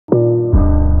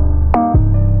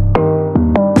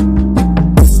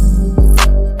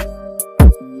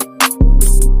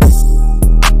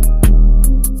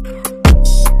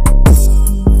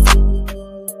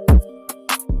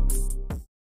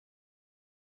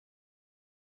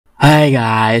Hi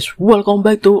guys, welcome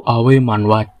back to our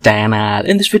Manhua channel.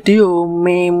 In this video,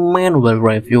 man will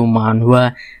review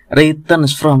Manhua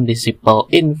Returns from Disciple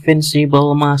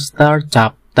Invincible Master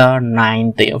Chapter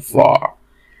 94.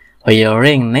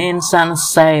 Hearing Ninsan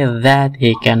say that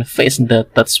he can face the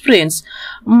third prince,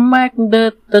 make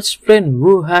the third prince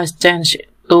who has changed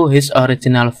to his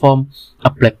original form, a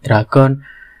black dragon,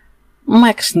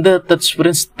 makes the third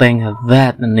prince think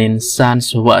that Ninsan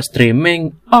was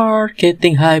dreaming or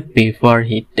getting high before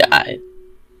he died.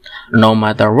 No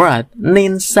matter what,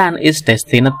 Ninsan is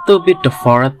destined to be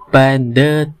devoured by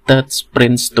the third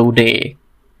prince today.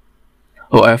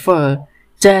 However,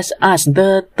 just as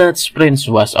the third prince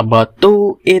was about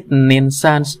to eat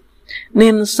Ninsan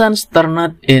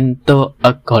turned into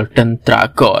a golden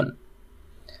dragon.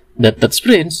 The third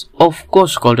prince, of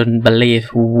course, couldn't believe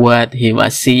what he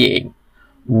was seeing.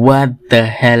 What the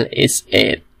hell is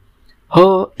it?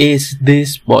 How is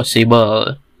this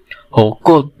possible? How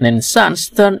could Ninsan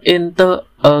turn into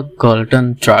a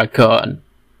golden dragon?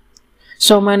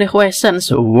 So many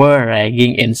questions were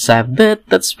raging inside the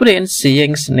third prince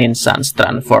seeing Ninsan's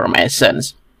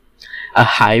transformations. A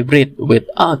hybrid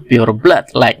without pure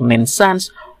blood like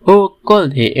Ninsan's, who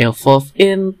could he evolve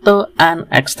into an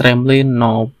extremely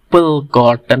noble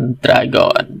golden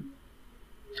dragon?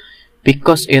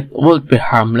 Because it would be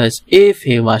harmless if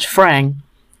he was frank,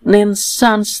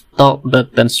 Ninsan told the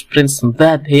third prince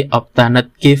that he obtained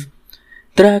gift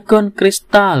dragon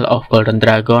crystal of golden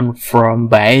dragon from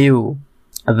Bayu.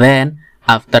 Then,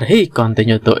 after he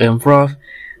continued to improve,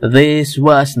 this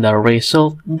was the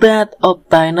result that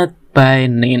obtained by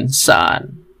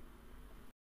Ninsan.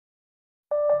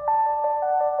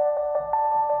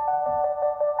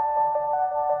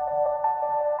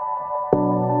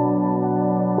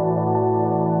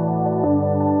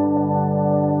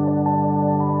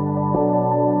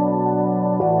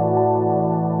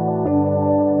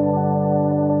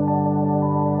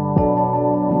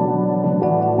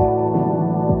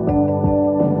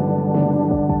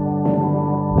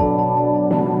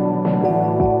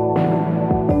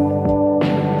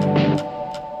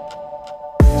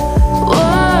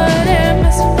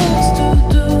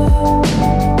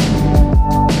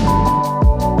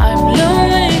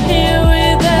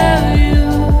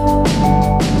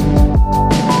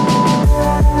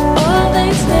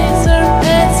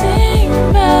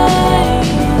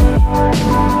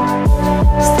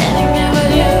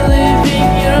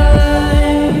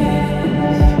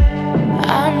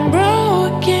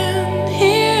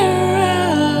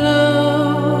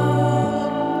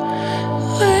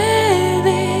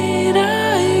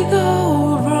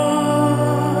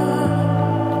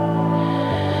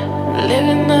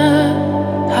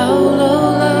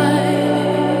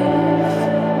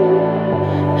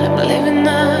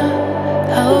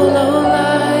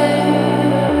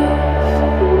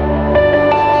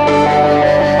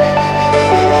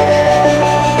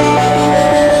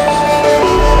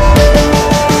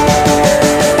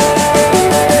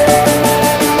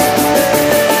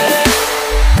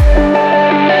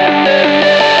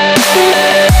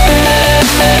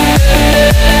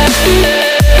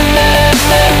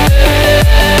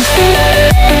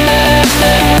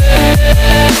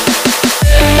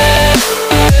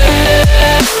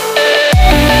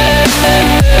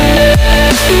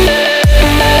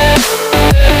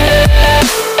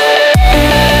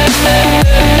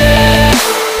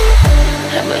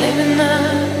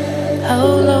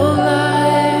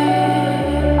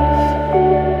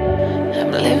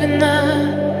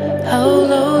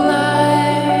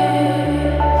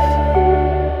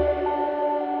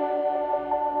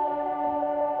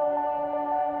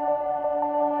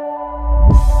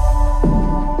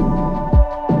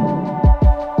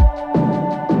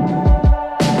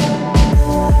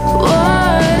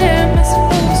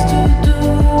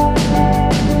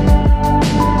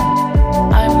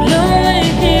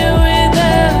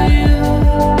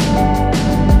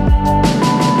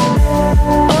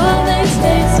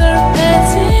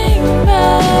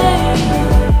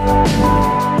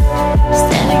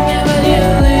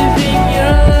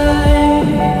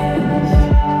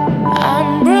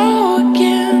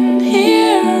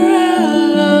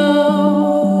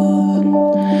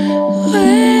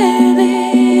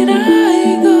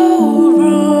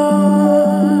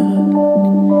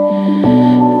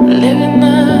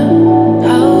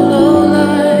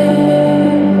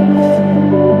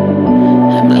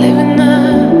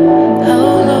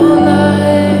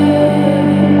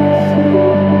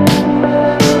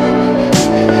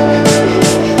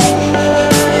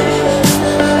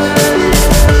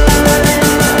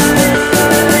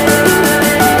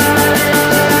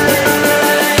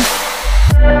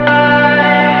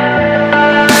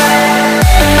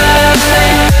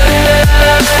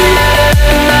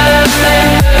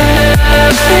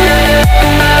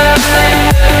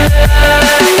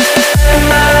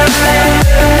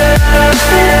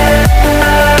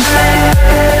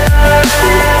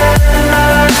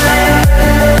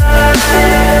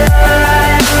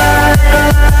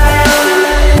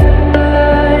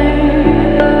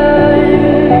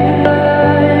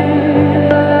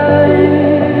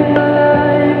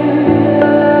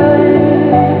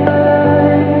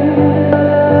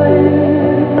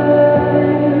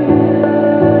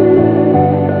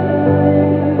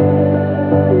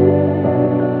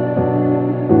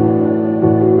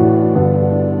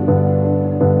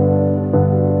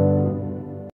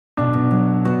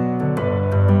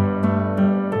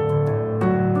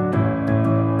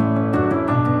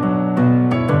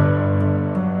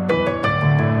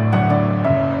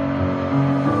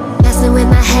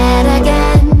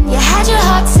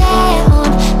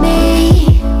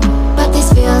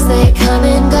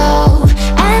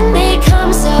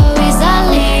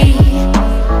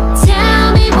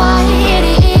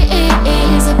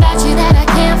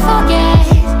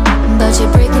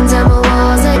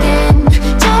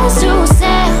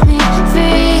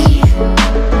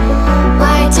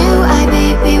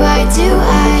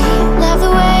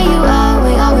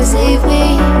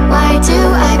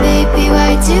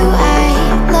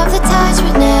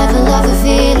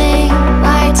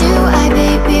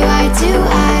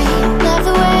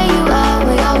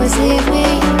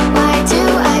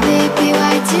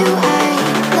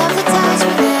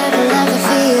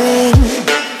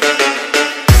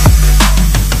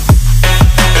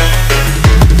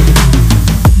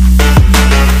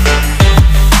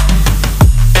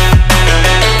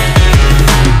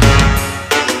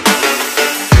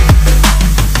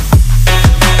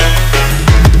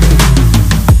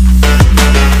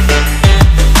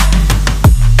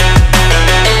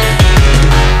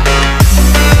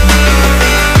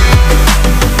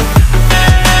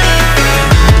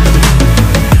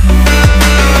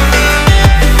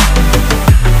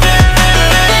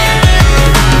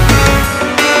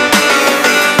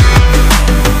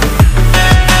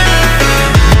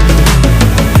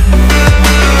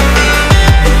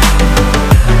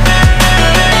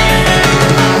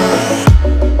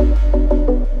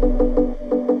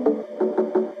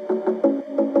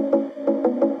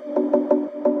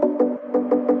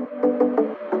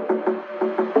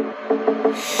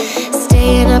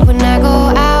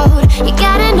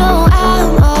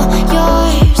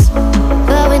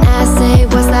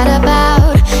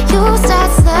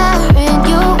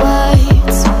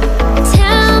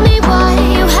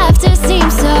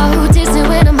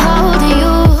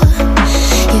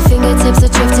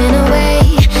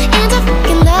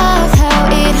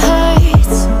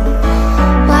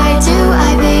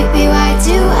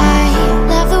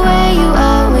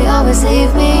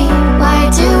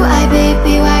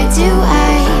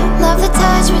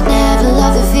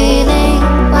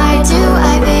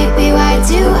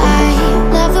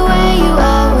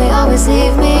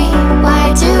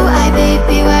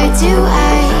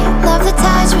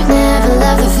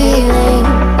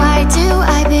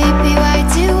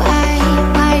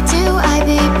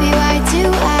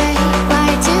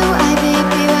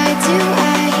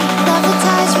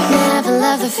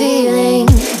 the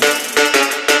feeling.